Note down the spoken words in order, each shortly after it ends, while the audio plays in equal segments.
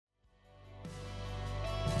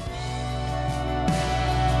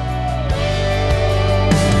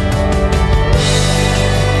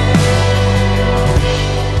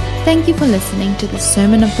Thank you for listening to the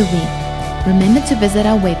Sermon of the Week. Remember to visit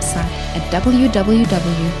our website at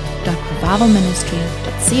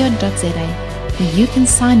www.revivalministry.co.za where you can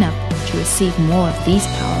sign up to receive more of these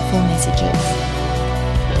powerful messages.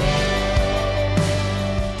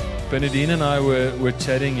 Bernadine and I were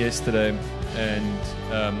chatting yesterday,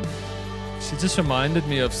 and she just reminded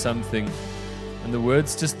me of something, and the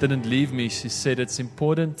words just didn't leave me. She said it's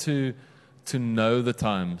important to know the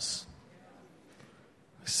times.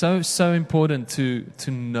 So important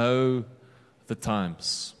to know the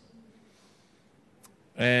times.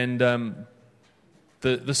 And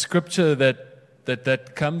the scripture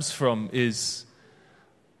that comes from is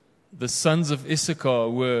the sons of Issachar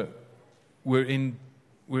were in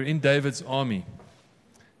David's army.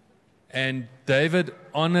 And David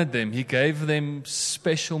honored them. He gave them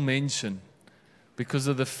special mention because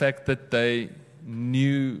of the fact that they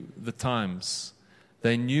knew the times.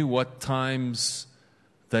 They knew what times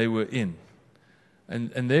they were in.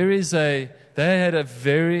 And they had a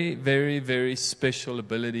very, very, very special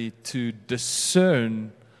ability to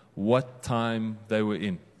discern what time they were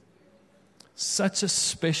in. Such a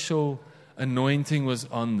special anointing was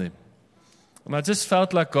on them. And I just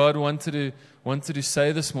felt like God wanted to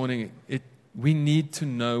say this morning, we need to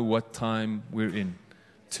know what time we're in.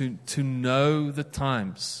 To know the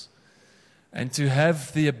times. And to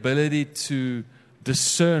have the ability to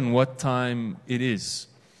discern what time it is.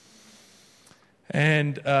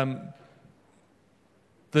 And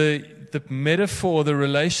the metaphor, the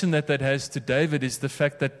relation that has to David is the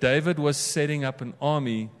fact that David was setting up an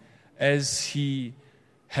army as he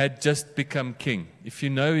had just become king. If you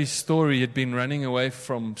know his story, he had been running away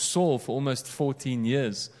from Saul for almost 14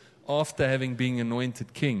 years after having been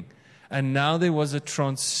anointed king. And now there was a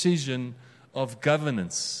transition of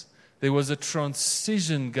governance. There was a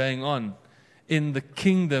transition going on in the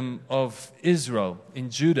kingdom of Israel, in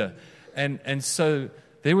Judah. And so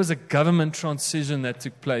there was a government transition that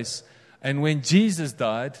took place. And when Jesus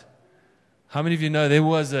died, how many of you know there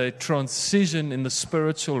was a transition in the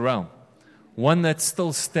spiritual realm? One that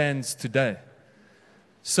still stands today.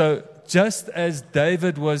 So just as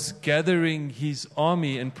David was gathering his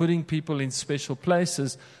army and putting people in special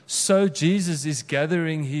places, so Jesus is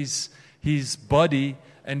gathering his body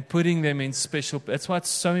and putting them in special places. That's why it's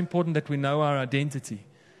so important that we know our identity.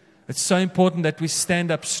 It's so important that we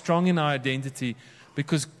stand up strong in our identity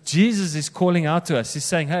because Jesus is calling out to us. He's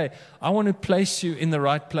saying, hey, I want to place you in the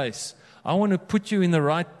right place. I want to put you in the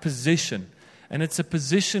right position. And it's a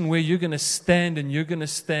position where you're going to stand and you're going to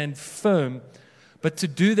stand firm. But to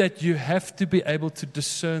do that, you have to be able to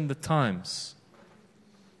discern the times.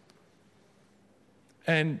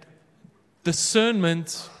 And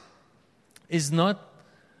discernment is not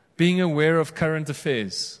being aware of current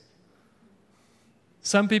affairs.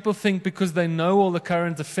 Some people think because they know all the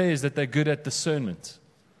current affairs that they're good at discernment.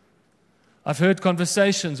 I've heard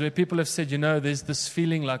conversations where people have said, there's this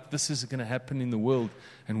feeling like this is going to happen in the world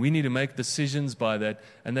and we need to make decisions by that.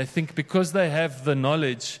 And they think because they have the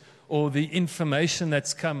knowledge or the information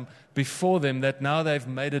that's come before them that now they've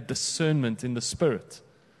made a discernment in the spirit.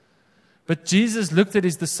 But Jesus looked at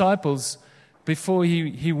his disciples before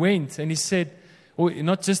he went and he said, or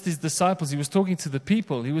not just his disciples, he was talking to the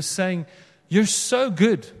people. He was saying, you're so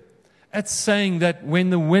good at saying that when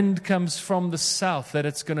the wind comes from the south that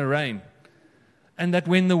it's going to rain. And that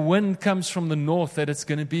when the wind comes from the north that it's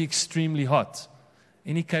going to be extremely hot.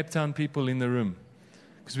 Any Cape Town people in the room?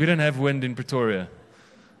 Because we don't have wind in Pretoria.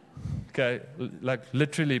 Okay, like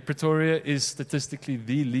literally, Pretoria is statistically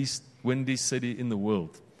the least windy city in the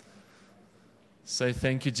world. Say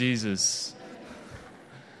thank you, Jesus.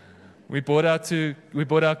 We bought our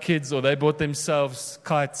kids, or they bought themselves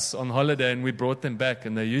kites on holiday, and we brought them back,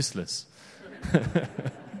 and they're useless.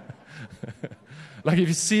 Like if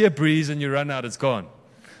you see a breeze and you run out, it's gone.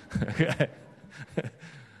 Okay.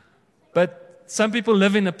 But some people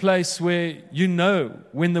live in a place where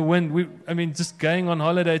when the wind, just going on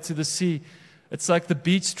holiday to the sea, it's like the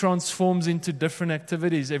beach transforms into different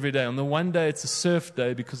activities every day. On the one day, it's a surf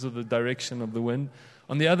day because of the direction of the wind.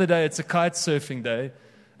 On the other day, it's a kite surfing day.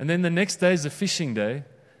 And then the next day is a fishing day.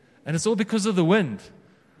 And it's all because of the wind.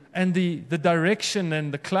 And the direction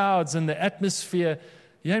and the clouds and the atmosphere.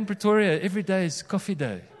 Here in Pretoria, every day is coffee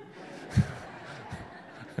day.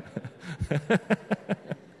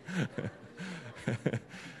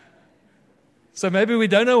 So maybe we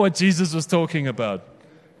don't know what Jesus was talking about.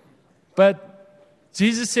 But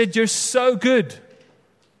Jesus said, you're so good.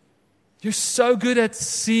 You're so good at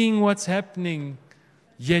seeing what's happening,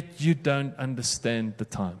 yet you don't understand the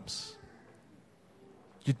times.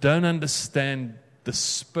 You don't understand the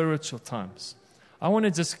spiritual times. I want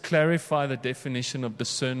to just clarify the definition of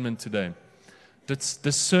discernment today.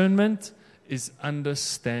 Discernment is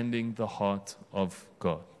understanding the heart of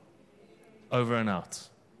God. Over and out.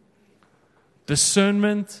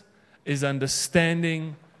 Discernment is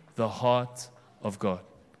understanding the heart of God.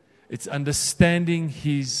 It's understanding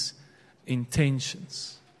His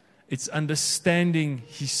intentions. It's understanding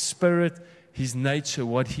His spirit, His nature,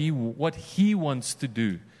 what He wants to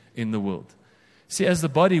do in the world. See, as the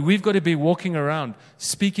body, we've got to be walking around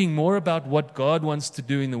speaking more about what God wants to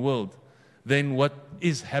do in the world than what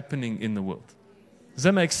is happening in the world. Does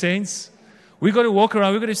that make sense? We've got to walk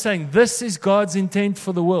around, we've got to be saying, this is God's intent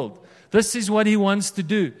for the world. This is what He wants to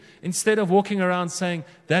do. Instead of walking around saying,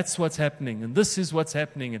 that's what's happening, and this is what's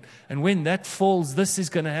happening, and when that falls, this is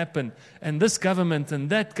going to happen, and this government, and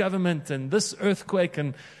that government, and this earthquake,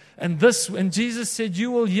 and this. And Jesus said,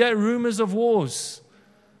 you will hear rumors of wars.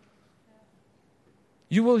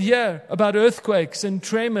 You will hear about earthquakes and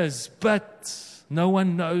tremors, but no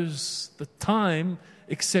one knows the time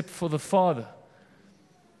except for the Father.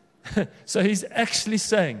 So He's actually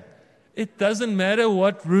saying, it doesn't matter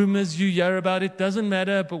what rumors you hear about. It doesn't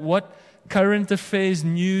matter but what current affairs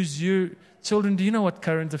news you... Children, do you know what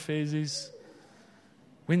current affairs is?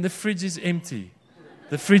 When the fridge is empty.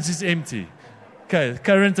 The fridge is empty. Okay,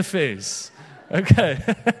 current affairs. Okay.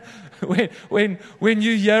 when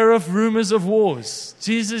you hear of rumors of wars,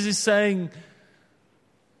 Jesus is saying,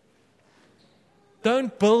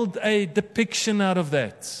 don't build a depiction out of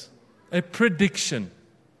that. A prediction.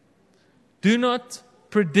 Do not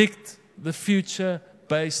predict the future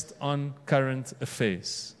based on current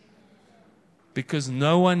affairs. Because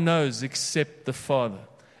no one knows except the Father.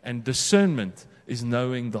 And discernment is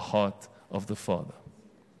knowing the heart of the Father.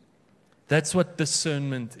 That's what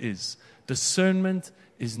discernment is. Discernment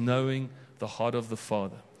is knowing the heart of the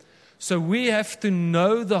Father. So we have to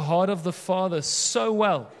know the heart of the Father so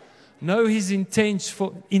well. Know His intent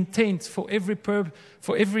for every person,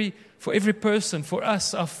 for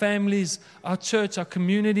us, our families, our church, our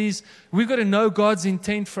communities. We've got to know God's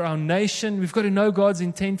intent for our nation. We've got to know God's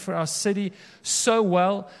intent for our city so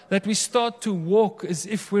well that we start to walk as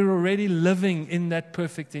if we're already living in that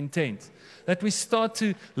perfect intent. That we start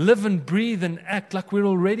to live and breathe and act like we're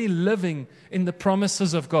already living in the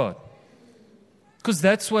promises of God. Because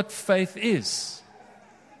that's what faith is.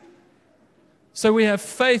 So we have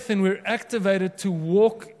faith and we're activated to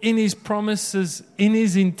walk in His promises, in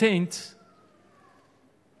His intent.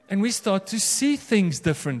 And we start to see things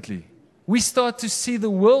differently. We start to see the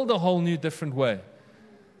world a whole new different way.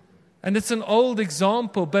 And it's an old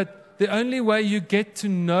example, but the only way you get to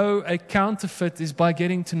know a counterfeit is by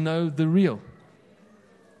getting to know the real.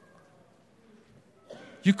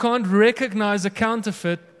 You can't recognize a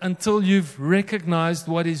counterfeit until you've recognized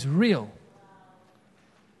what is real.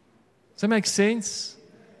 Does that make sense?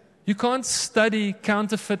 You can't study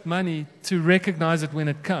counterfeit money to recognize it when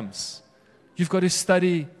it comes. You've got to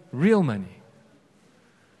study real money.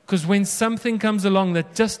 Because when something comes along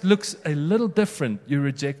that just looks a little different, you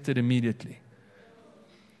reject it immediately.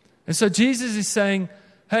 And so Jesus is saying,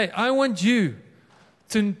 hey, I want you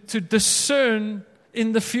to discern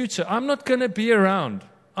in the future. I'm not going to be around.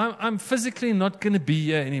 I'm physically not going to be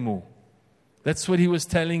here anymore. That's what He was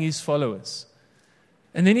telling His followers.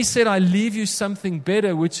 And then He said, I leave you something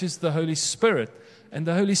better, which is the Holy Spirit. And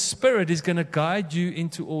the Holy Spirit is going to guide you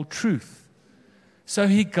into all truth. So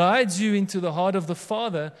He guides you into the heart of the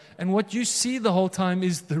Father. And what you see the whole time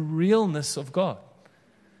is the realness of God.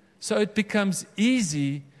 So it becomes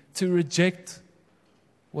easy to reject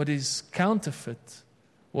what is counterfeit,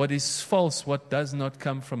 what is false, what does not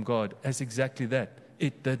come from God, as exactly that.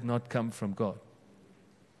 It did not come from God.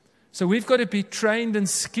 So we've got to be trained and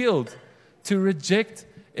skilled to reject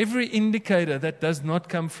every indicator that does not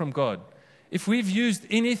come from God. If we've used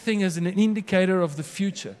anything as an indicator of the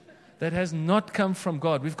future that has not come from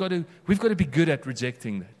God, we've got to be good at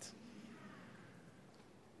rejecting that.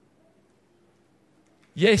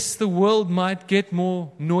 Yes, the world might get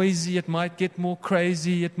more noisy, it might get more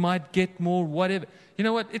crazy, it might get more whatever. You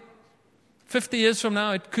know what? 50 years from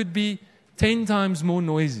now, it could be 10 times more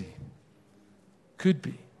noisy. Could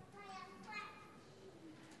be.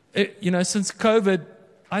 Since COVID,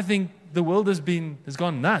 I think the world has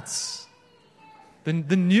gone nuts. The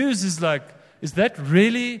news is like, is that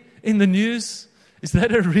really in the news? Is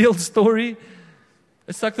that a real story?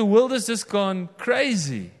 It's like the world has just gone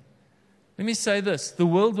crazy. Let me say this, the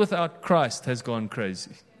world without Christ has gone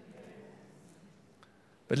crazy.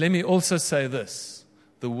 But let me also say this,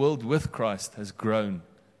 the world with Christ has grown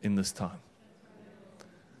in this time.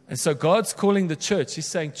 And so God's calling the church. He's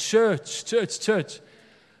saying, church.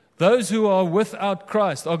 The Those who are without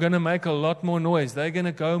Christ are going to make a lot more noise. They're going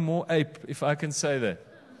to go more ape, if I can say that.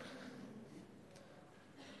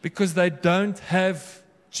 Because they don't have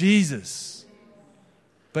Jesus.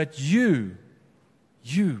 But you,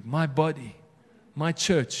 my body, my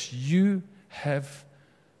church, you have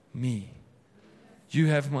me. You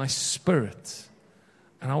have my spirit.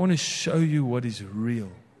 And I want to show you what is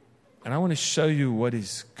real. And I want to show you what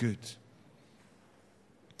is good.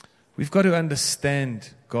 We've got to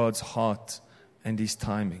understand God's heart and His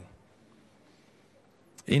timing.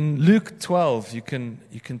 In Luke 12, you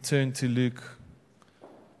can turn to Luke.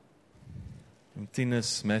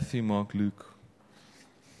 Martinus, Matthew, Mark, Luke.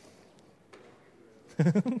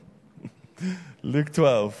 Luke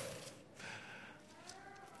 12.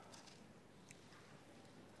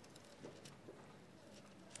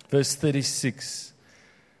 Verse 36.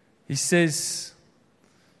 He says,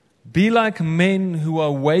 "Be like men who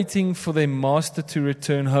are waiting for their master to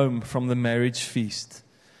return home from the marriage feast,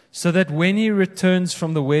 so that when he returns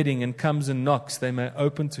from the wedding and comes and knocks, they may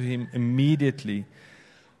open to him immediately.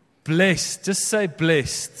 Blessed." Just say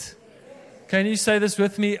blessed. Can you say this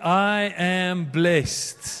with me? I am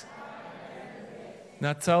blessed.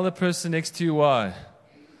 Now tell the person next to you why.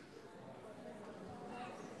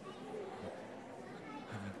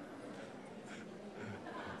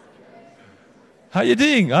 How you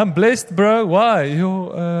doing? I'm blessed, bro. Why?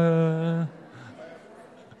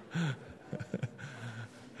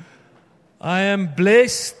 I am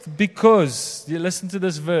blessed because, you listen to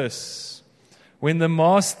this verse. When the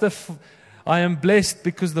master, I am blessed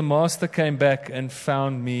because the master came back and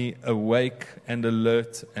found me awake and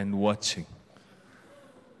alert and watching.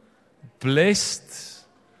 Blessed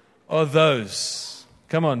are those,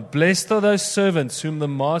 come on, blessed are those servants whom the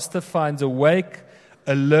master finds awake,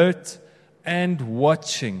 alert, and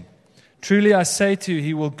watching. Truly I say to you,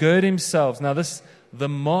 he will gird himself. Now the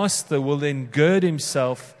master will then gird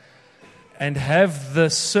himself and have the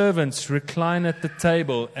servants recline at the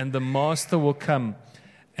table, and the master will come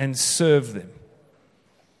and serve them.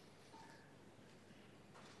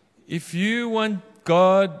 If you want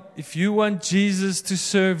God, if you want Jesus to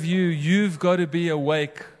serve you, you've got to be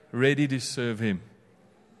awake, ready to serve Him.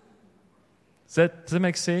 Does that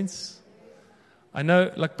make sense? I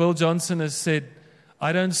know, like Bill Johnson has said,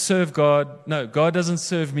 I don't serve God. No, God doesn't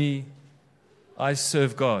serve me. I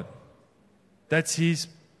serve God. That's his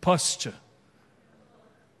posture.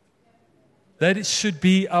 That should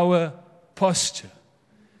be our posture.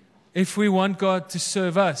 If we want God to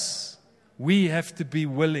serve us, we have to be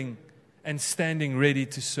willing and standing ready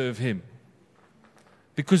to serve Him.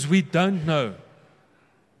 Because we don't know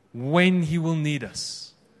when He will need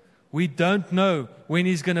us. We don't know when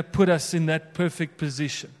He's going to put us in that perfect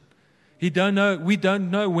position. We don't know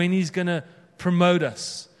when He's going to promote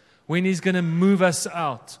us, when He's going to move us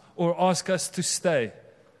out or ask us to stay.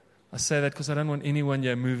 I say that because I don't want anyone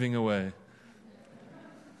here moving away.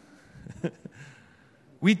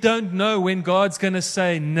 We don't know when God's going to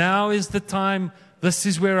say, now is the time, this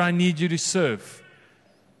is where I need you to serve.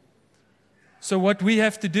 So what we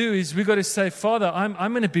have to do is we've got to say, Father, I'm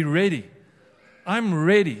going to be ready. I'm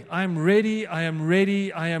ready. I'm ready. I am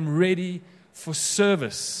ready. I am ready for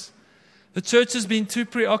service. The church has been too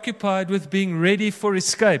preoccupied with being ready for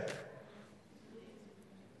escape.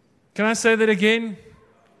 Can I say that again?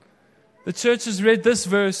 The church has read this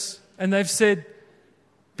verse and they've said,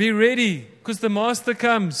 be ready because the master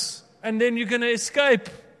comes and then you're going to escape.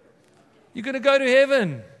 You're going to go to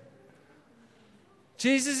heaven.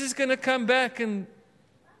 Jesus is going to come back and...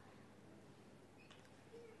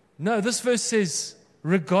 No, this verse says,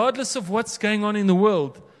 regardless of what's going on in the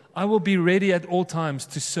world, I will be ready at all times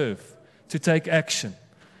to serve, to take action,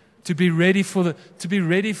 to be ready for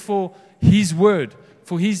His word,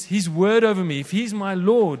 for His word over me. If He's my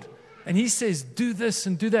Lord and He says, do this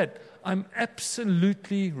and do that, I'm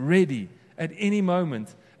absolutely ready at any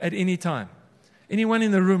moment, at any time. Anyone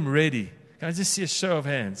in the room ready? Can I just see a show of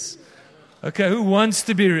hands? Okay, who wants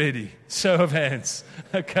to be ready? Show of hands.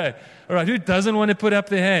 Okay, all right, who doesn't want to put up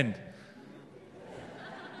their hand?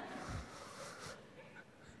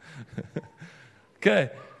 Okay.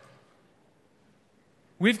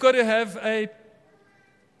 We've got to have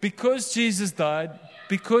because Jesus died,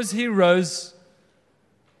 because He rose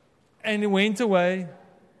and He went away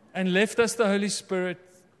and left us the Holy Spirit,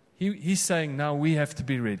 He's saying now we have to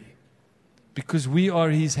be ready. Because we are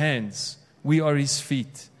His hands, we are His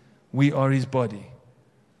feet, we are His body.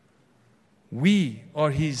 We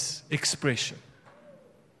are His expression.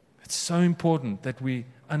 It's so important that we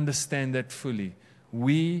understand that fully.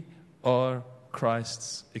 We are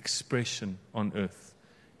Christ's expression on earth,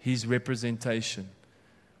 His representation.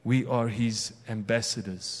 We are His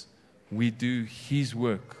ambassadors. we do His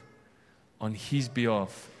work on His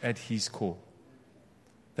behalf at His call.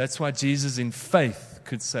 That's why Jesus in faith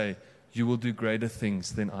could say, you will do greater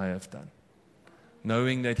things than I have done.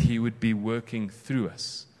 Knowing that He would be working through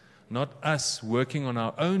us. Not us working on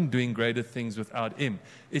our own doing greater things without Him.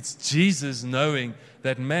 It's Jesus knowing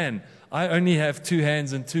that, man, I only have 2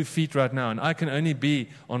 hands and 2 feet right now, and I can only be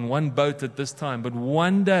on one boat at this time. But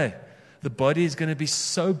one day, the body is going to be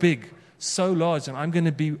so big, so large, and I'm going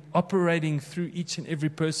to be operating through each and every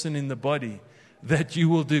person in the body, that you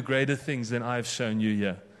will do greater things than I have shown you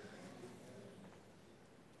here.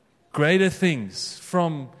 Greater things,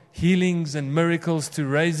 from healings and miracles to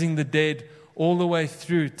raising the dead, all the way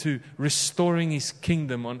through to restoring His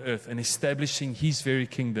kingdom on earth and establishing His very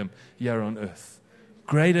kingdom here on earth.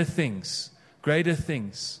 Greater things, greater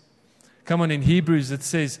things. Come on, in Hebrews it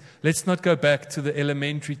says, let's not go back to the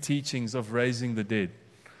elementary teachings of raising the dead.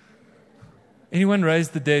 Anyone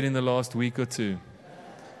raised the dead in the last week or two?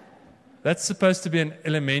 That's supposed to be an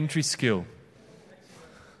elementary skill.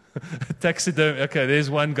 Taxidermy, okay, there's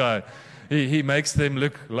one guy. He makes them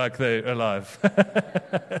look like they're alive.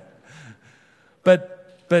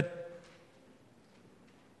 But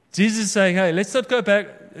Jesus is saying, hey, let's not go back.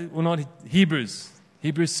 Well, not Hebrews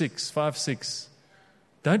 6:5-6.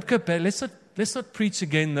 Don't go back. Let's not preach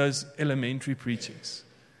again those elementary preachings.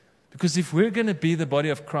 Because if we're going to be the body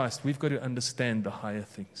of Christ, we've got to understand the higher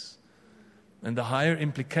things and the higher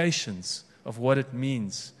implications of what it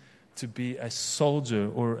means to be a soldier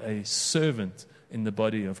or a servant in the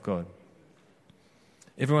body of God.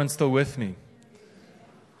 Everyone still with me?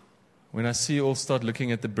 When I see you all start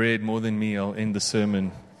looking at the bread more than me, I'll end the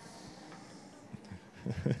sermon.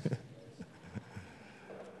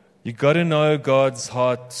 You got to know God's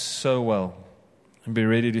heart so well and be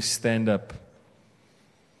ready to stand up.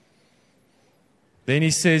 Then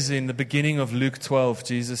He says in the beginning of Luke 12,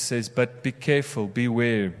 Jesus says, but be careful,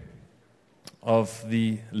 beware of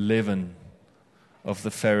the leaven of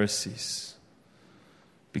the Pharisees.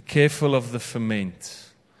 Be careful of the ferment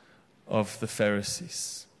of the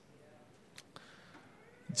Pharisees.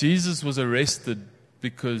 Jesus was arrested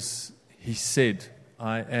because He said,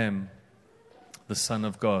 I am the Son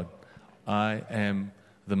of God. I am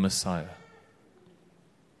the Messiah.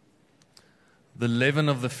 The leaven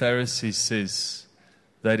of the Pharisees says,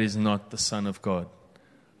 that is not the Son of God.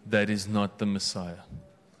 That is not the Messiah.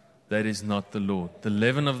 That is not the Lord. The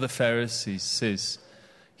leaven of the Pharisees says,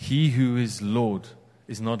 He who is Lord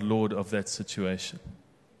is not Lord of that situation.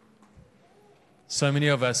 So many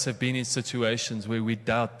of us have been in situations where we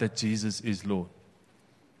doubt that Jesus is Lord.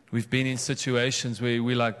 We've been in situations where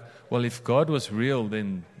we're like, well, if God was real,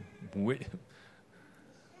 then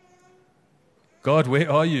God,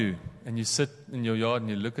 where are you? And you sit in your yard and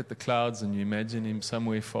you look at the clouds and you imagine Him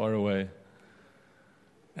somewhere far away.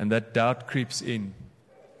 And that doubt creeps in.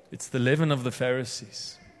 It's the leaven of the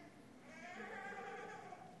Pharisees.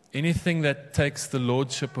 Anything that takes the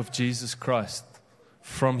lordship of Jesus Christ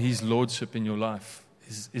from His lordship in your life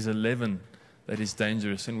is a leaven that is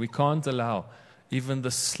dangerous. And we can't allow even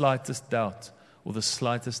the slightest doubt or the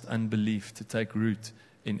slightest unbelief to take root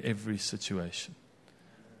in every situation.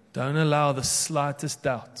 Don't allow the slightest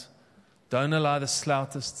doubt. Don't allow the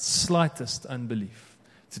slightest unbelief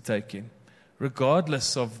to take in.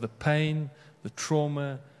 Regardless of the pain, the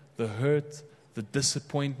trauma, the hurt, the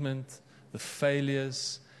disappointment, the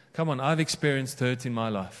failures. Come on, I've experienced hurt in my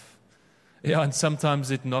life. Yeah, and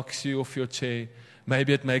sometimes it knocks you off your chair.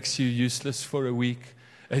 Maybe it makes you useless for a week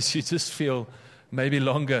as you just feel maybe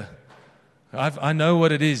longer. I know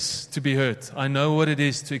what it is to be hurt. I know what it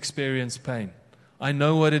is to experience pain. I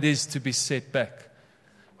know what it is to be set back.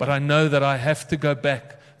 But I know that I have to go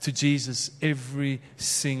back to Jesus every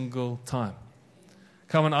single time.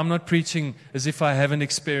 Come on, I'm not preaching as if I haven't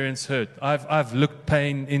experienced hurt. I've looked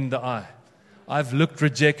pain in the eye. I've looked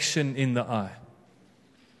rejection in the eye.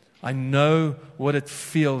 I know what it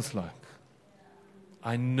feels like.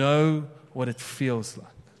 I know what it feels like.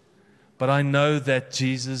 But I know that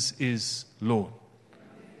Jesus is Lord.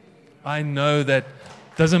 I know that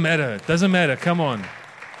doesn't matter. Come on.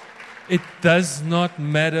 It does not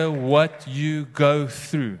matter what you go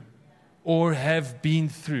through or have been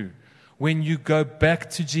through. When you go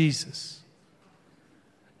back to Jesus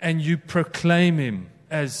and you proclaim Him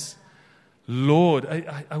as Lord,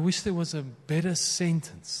 I wish there was a better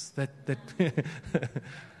sentence that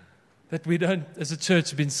that we don't, as a church,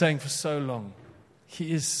 have been saying for so long.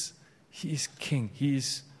 He is King. He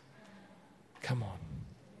is, come on.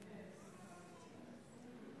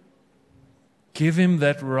 Give Him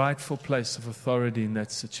that rightful place of authority in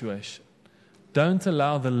that situation. Don't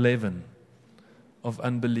allow the leaven of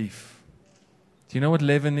unbelief Do you know what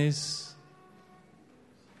leaven is?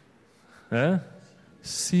 Huh?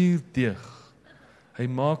 Suurdeeg. Hy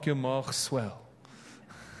maak jou maag swel.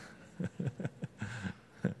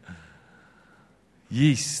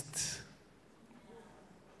 Yeast.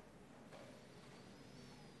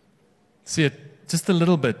 See it, just a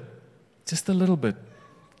little bit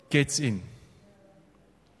gets in.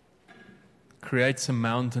 Creates a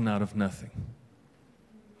mountain out of nothing.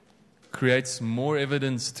 Creates more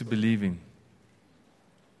evidence to believing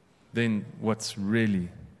than what's really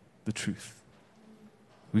the truth.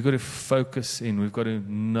 We've got to focus in. We've got to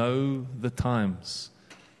know the times.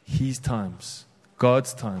 His times.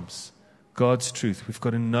 God's times. God's truth. We've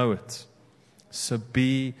got to know it. So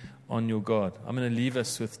be on your guard. I'm going to leave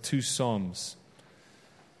us with 2 Psalms.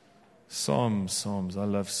 Psalms. I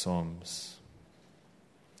love Psalms.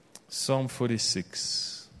 Psalm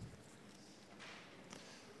 46.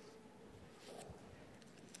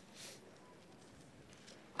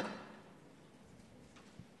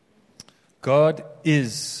 God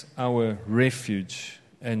is our refuge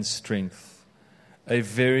and strength, a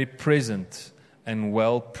very present and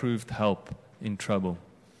well-proved help in trouble.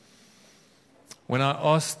 When I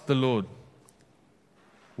asked the Lord,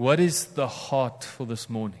 what is the heart for this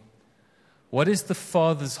morning? What is the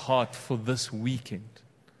Father's heart for this weekend?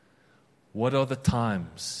 What are the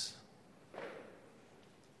times?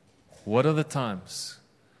 What are the times?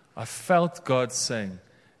 I felt God saying,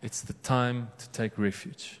 it's the time to take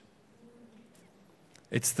refuge.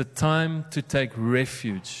 It's the time to take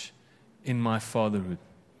refuge in my fatherhood.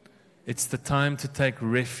 It's the time to take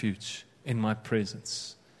refuge in my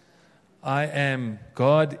presence.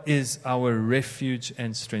 God is our refuge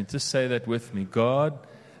and strength. Just say that with me. God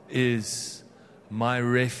is my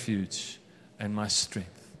refuge and my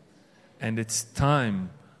strength. And it's time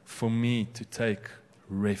for me to take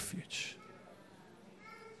refuge.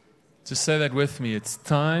 Just say that with me. It's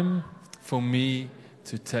time for me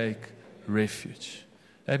to take refuge.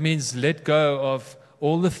 That means let go of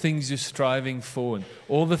all the things you're striving for and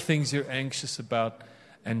all the things you're anxious about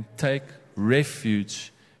and take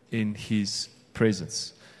refuge in His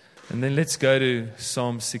presence. And then let's go to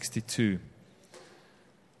Psalm 62.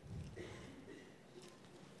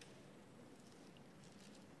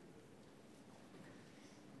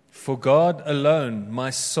 For God alone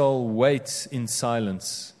my soul waits in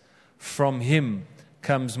silence. From Him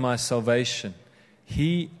comes my salvation.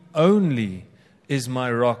 He only is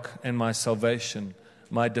my rock and my salvation,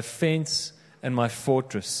 my defense and my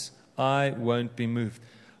fortress. I won't be moved.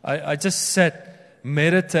 I just sat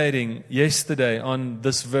meditating yesterday on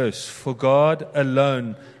this verse. For God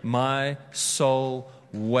alone my soul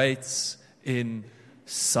waits in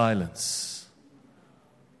silence.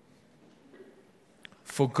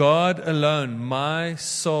 For God alone, my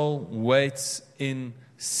soul waits in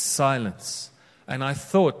silence. And I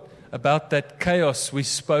thought about that chaos we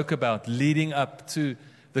spoke about leading up to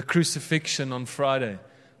the crucifixion on Friday.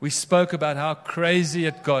 We spoke about how crazy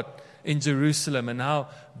it got in Jerusalem and how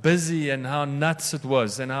busy and how nuts it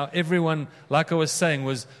was and how everyone, like I was saying,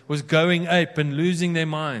 was going ape and losing their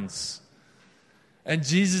minds. And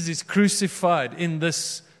Jesus is crucified in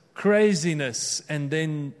this craziness and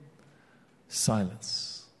then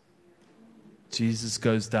silence. Jesus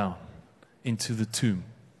goes down into the tomb.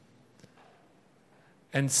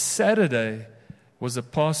 And Saturday was a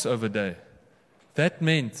Passover day. That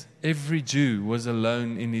meant every Jew was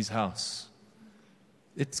alone in his house.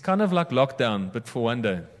 It's kind of like lockdown, but for one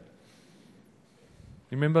day.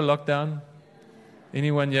 You remember lockdown?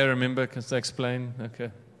 Anyone here remember? Can I explain?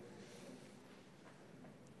 Okay.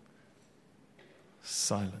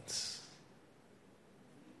 Silence.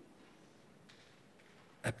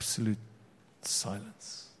 Absolute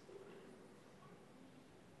silence.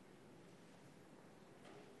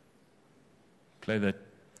 Play that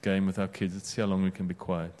game with our kids. Let's see how long we can be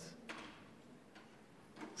quiet.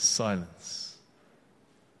 Silence.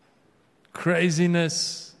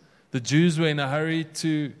 Craziness. The Jews were in a hurry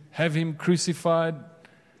to have him crucified.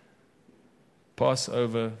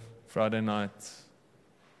 Passover, Friday night,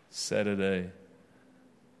 Saturday.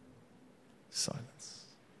 Silence.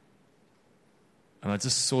 And I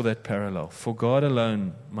just saw that parallel. For God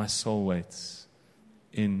alone, my soul waits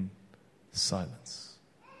in silence.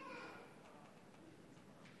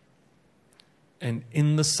 And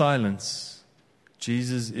in the silence,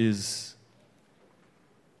 Jesus is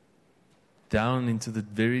down into the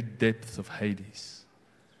very depth of Hades.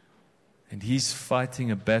 And He's fighting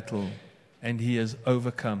a battle, and He has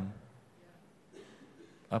overcome.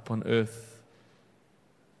 Up on earth,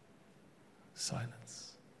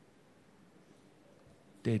 silence.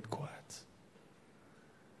 Dead quiet.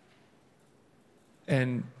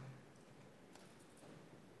 And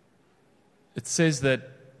it says that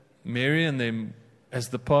Mary and them, as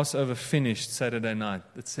the Passover finished Saturday night,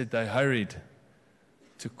 it said they hurried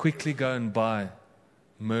to quickly go and buy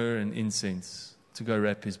myrrh and incense to go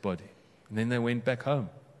wrap his body. And then they went back home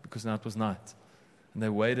because now it was night. And they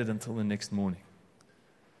waited until the next morning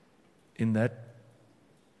in that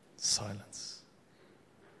silence.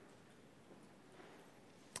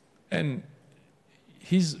 And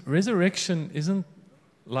his resurrection isn't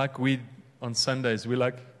like we on Sundays. We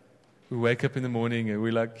wake up in the morning and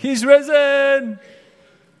we're like, He's risen!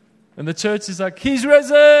 And the church is like, He's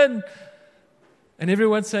risen! And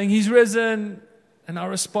everyone's saying, He's risen! And our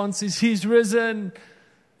response is, He's risen!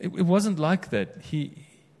 It wasn't like that.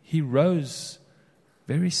 He rose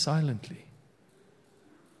very silently,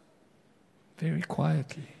 very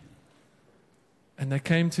quietly. And they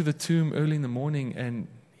came to the tomb early in the morning and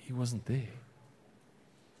He wasn't there.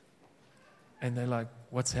 And they're like,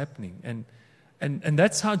 what's happening? And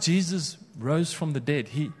that's how Jesus rose from the dead.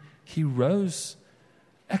 He rose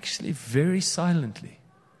actually very silently,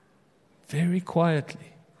 very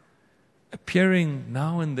quietly, appearing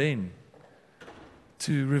now and then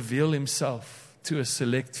to reveal Himself to a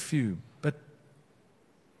select few. But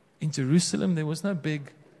in Jerusalem, there was no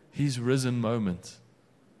big He's risen moment.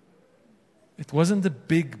 It wasn't a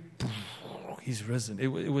big He's risen. It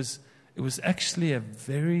was actually a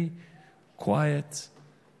very quiet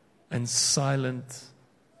and silent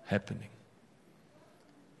happening.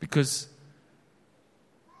 Because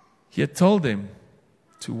He had told them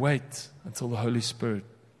to wait until the Holy Spirit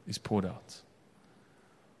is poured out.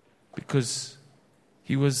 Because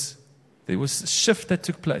there was a shift that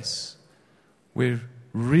took place where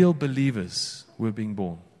real believers were being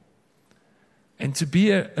born. And to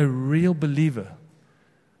be a real believer,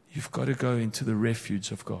 you've got to go into the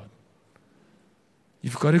refuge of God.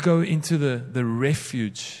 You've got to go into the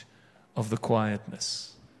refuge of the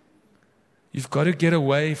quietness. You've got to get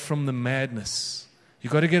away from the madness.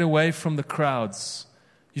 You've got to get away from the crowds.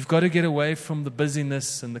 You've got to get away from the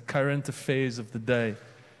busyness and the current affairs of the day.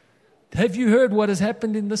 Have you heard what has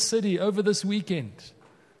happened in the city over this weekend?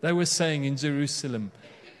 They were saying in Jerusalem.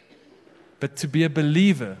 But to be a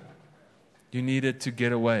believer, you needed to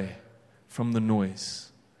get away from the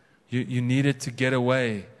noise. You needed to get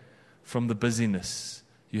away from the busyness.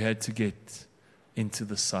 You had to get into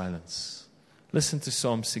the silence. Listen to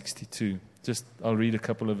Psalm 62. I'll read a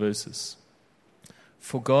couple of verses.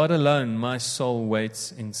 For God alone my soul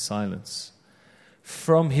waits in silence.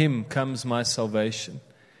 From Him comes my salvation.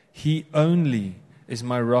 He only is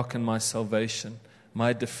my rock and my salvation,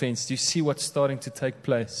 my defense. Do you see what's starting to take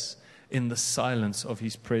place in the silence of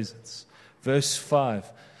His presence? Verse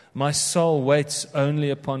 5. My soul waits only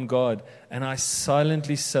upon God, and I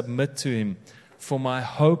silently submit to Him, for my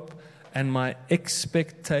hope and my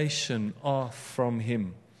expectation are from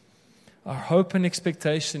Him. Our hope and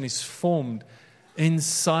expectation is formed in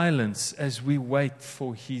silence as we wait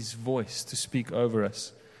for His voice to speak over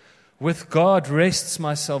us. With God rests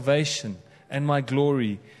my salvation and my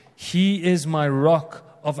glory. He is my rock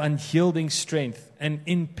of unyielding strength and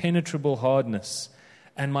impenetrable hardness,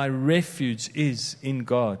 and my refuge is in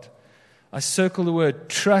God. I circle the word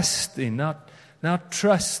trust in. Now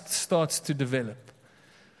trust starts to develop.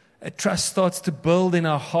 Trust starts to build in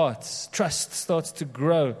our hearts. Trust starts to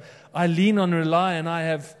grow. I lean on, rely, and I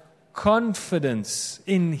have confidence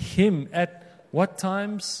in Him at what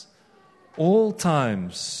times? All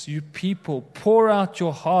times. You people, pour out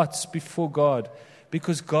your hearts before God,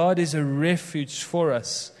 because God is a refuge for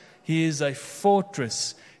us. He is a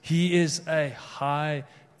fortress. He is a high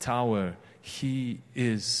tower. He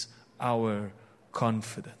is our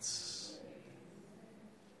confidence.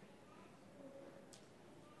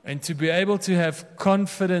 And to be able to have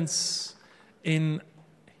confidence in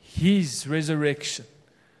His resurrection,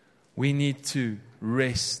 we need to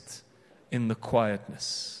rest in the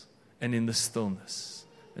quietness and in the stillness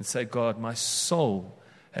and say, God, my soul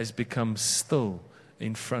has become still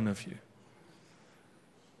in front of You.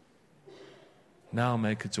 Now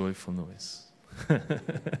make a joyful noise.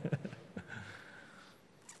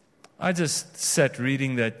 I just sat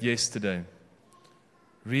reading that yesterday,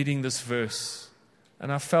 reading this verse,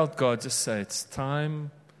 and I felt God just say, it's time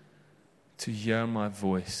to hear my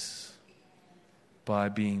voice by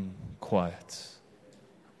being quiet,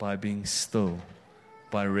 by being still,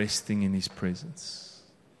 by resting in His presence.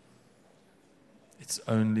 It's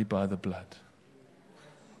only by the blood.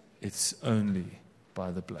 It's only by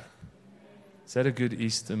the blood. Is that a good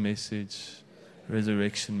Easter message?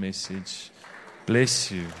 Resurrection message?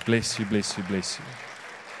 Bless you, bless you, bless you, bless you.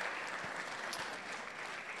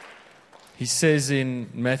 He says in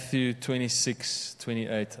Matthew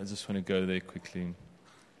 26:28, I just want to go there quickly.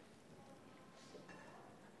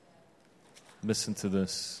 Listen to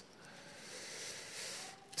this.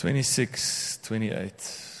 26,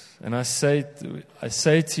 28. And I say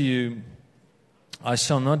to you, I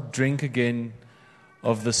shall not drink again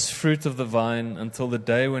of this fruit of the vine until the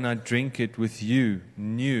day when I drink it with you,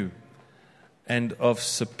 new and of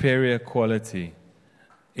superior quality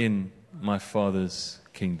in my Father's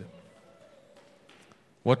kingdom.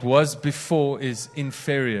 What was before is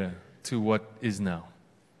inferior to what is now.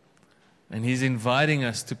 And He's inviting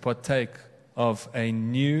us to partake of a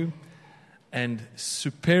new and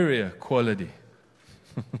superior quality.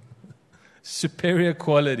 Superior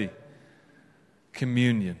quality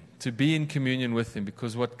communion. To be in communion with Him,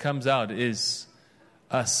 because what comes out is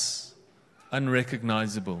us,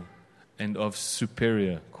 unrecognizable and of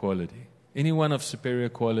superior quality. Anyone of superior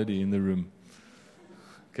quality in the room?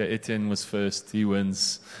 Okay, Etienne was first. He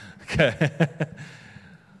wins. Okay.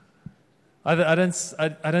 I don't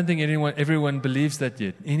think everyone believes that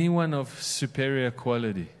yet. Anyone of superior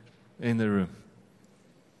quality in the room?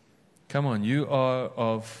 Come on, you are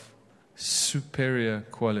of superior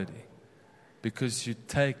quality. Because you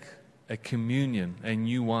take a communion, a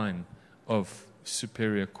new wine of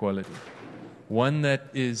superior quality. One that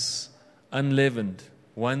is unleavened,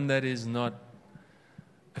 one that is not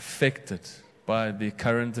affected by the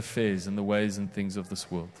current affairs and the ways and things of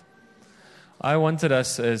this world. I wanted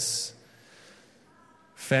us as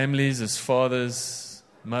families, as fathers,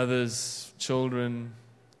 mothers, children,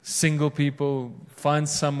 single people, find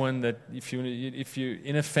someone that if you're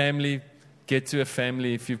in a family, get to a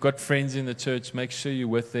family. If you've got friends in the church, make sure you're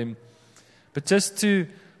with them. But just to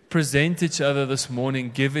present each other this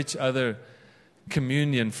morning, give each other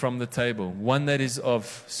communion from the table, one that is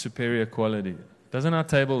of superior quality. Doesn't our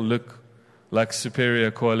table look like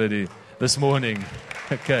superior quality this morning?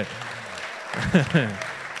 Okay.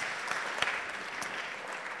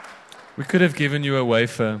 We could have given you a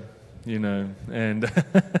wafer, and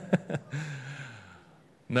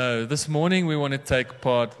no, this morning we want to take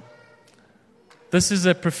part. This is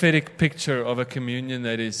a prophetic picture of a communion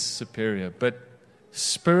that is superior. But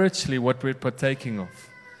spiritually, what we're partaking of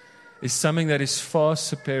is something that is far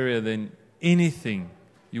superior than anything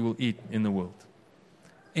you will eat in the world.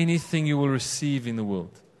 Anything you will receive in the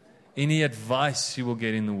world. Any advice you will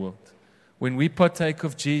get in the world. When we partake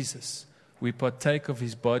of Jesus, we partake of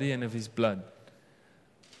His body and of His blood.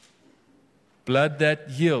 Blood that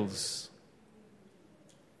heals.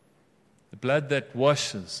 The blood that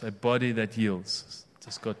washes, a body that heals.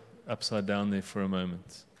 Just got upside down there for a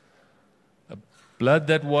moment. A blood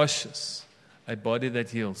that washes, a body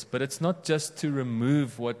that heals. But it's not just to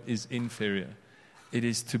remove what is inferior. It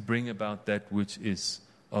is to bring about that which is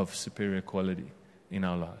of superior quality in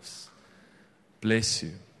our lives. Bless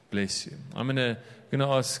you. Bless you. I'm going to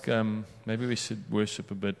ask, maybe we should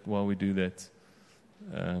worship a bit while we do that.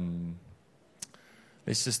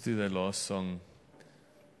 Let's just do that last song.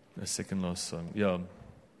 The second last song. Yeah,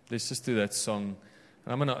 let's just do that song.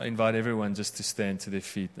 I'm going to invite everyone just to stand to their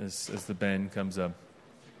feet as the band comes up.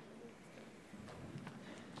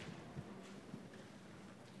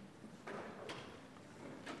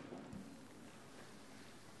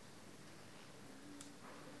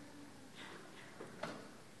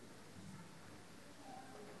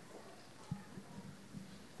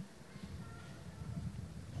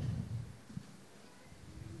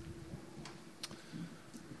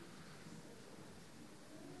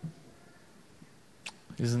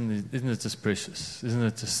 Isn't it just precious? Isn't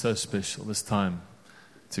it just so special, this time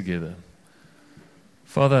together?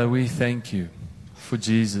 Father, we thank you for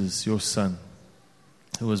Jesus, your Son,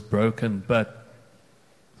 who was broken, but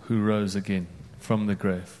who rose again from the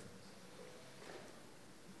grave.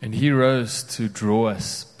 And He rose to draw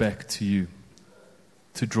us back to you,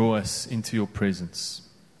 to draw us into your presence,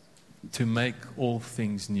 to make all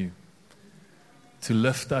things new, to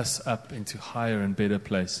lift us up into higher and better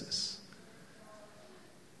places.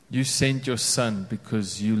 You sent your Son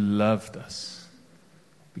because you loved us.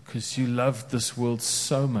 Because you loved this world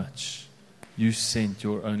so much, you sent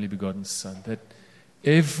your only begotten Son, that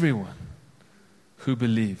everyone who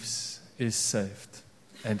believes is saved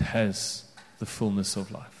and has the fullness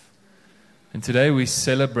of life. And today we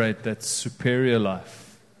celebrate that superior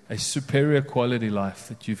life, a superior quality life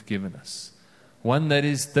that you've given us, one that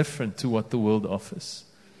is different to what the world offers.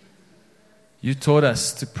 You taught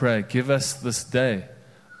us to pray, give us this day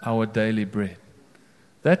our daily bread.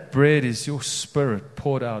 That bread is your Spirit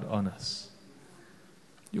poured out on us.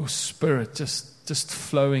 Your Spirit just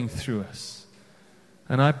flowing through us.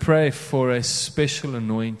 And I pray for a special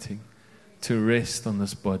anointing to rest on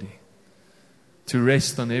this body, to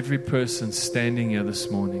rest on every person standing here this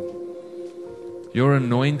morning. Your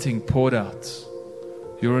anointing poured out,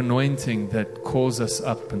 Your anointing that calls us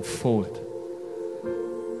up and forward.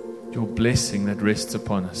 Your blessing that rests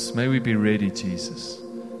upon us. May we be ready, Jesus,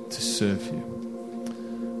 to serve you.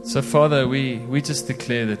 So, Father, we just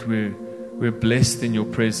declare that we're blessed in your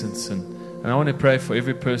presence. And I want to pray for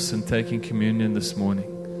every person taking communion this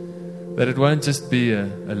morning, that it won't just be a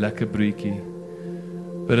lakabriki,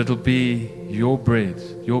 but it'll be your bread,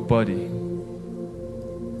 your body,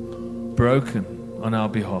 broken on our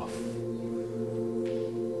behalf.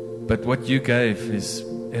 But what you gave is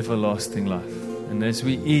everlasting life. And as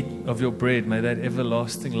we eat of your bread, may that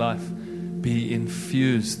everlasting life be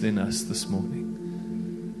infused in us this morning.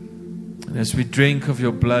 And as we drink of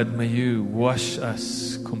your blood, may you wash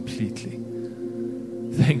us completely.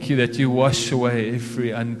 Thank you that you wash away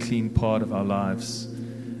every unclean part of our lives,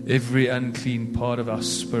 every unclean part of our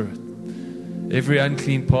spirit, every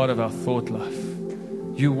unclean part of our thought life.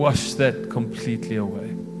 You wash that completely away.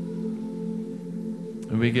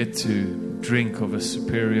 And we get to drink of a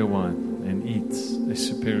superior wine and eat a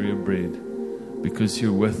superior bread because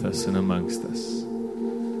you're with us and amongst us.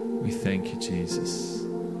 We thank you, Jesus.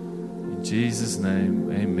 In Jesus'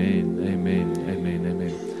 name, amen, amen, amen,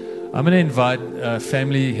 amen. I'm going to invite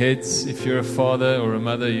family heads. If you're a father or a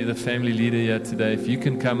mother, you're the family leader here today. If you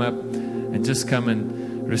can come up and just come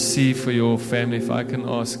and receive for your family. If I can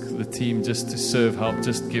ask the team just to serve, help,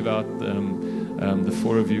 just give out the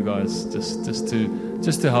four of you guys, just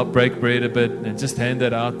to help break bread a bit and just hand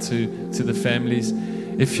that out to the families.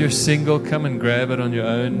 If you're single, come and grab it on your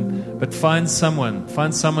own. But find someone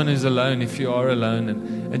who's alone if you are alone,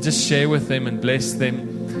 and just share with them and bless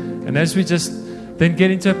them. And as we just then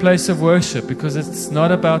get into a place of worship, because it's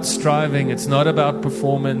not about striving, it's not about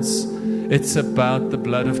performance, it's about the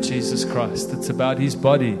blood of Jesus Christ. It's about his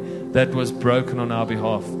body that was broken on our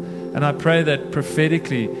behalf. And I pray that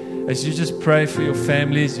prophetically, as you just pray for your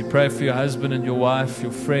families, you pray for your husband and your wife,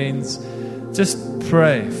 your friends, just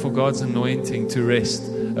pray for God's anointing to rest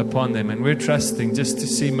upon them. And we're trusting just to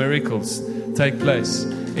see miracles take place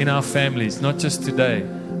in our families, not just today,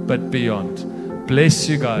 but beyond. Bless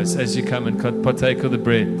you guys as you come and partake of the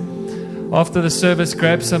bread. After the service,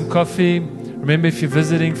 grab some coffee. Remember, if you're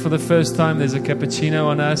visiting for the first time, there's a cappuccino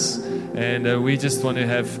on us. And we just want to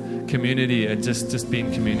have community and just be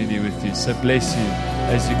in community with you. So bless you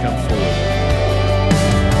as you come forward.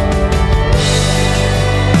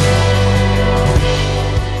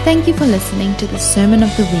 Thank you for listening to the Sermon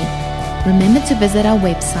of the Week. Remember to visit our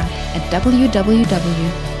website at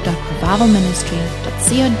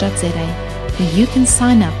www.revivalministry.co.za, where you can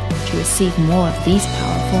sign up to receive more of these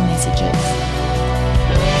powerful messages.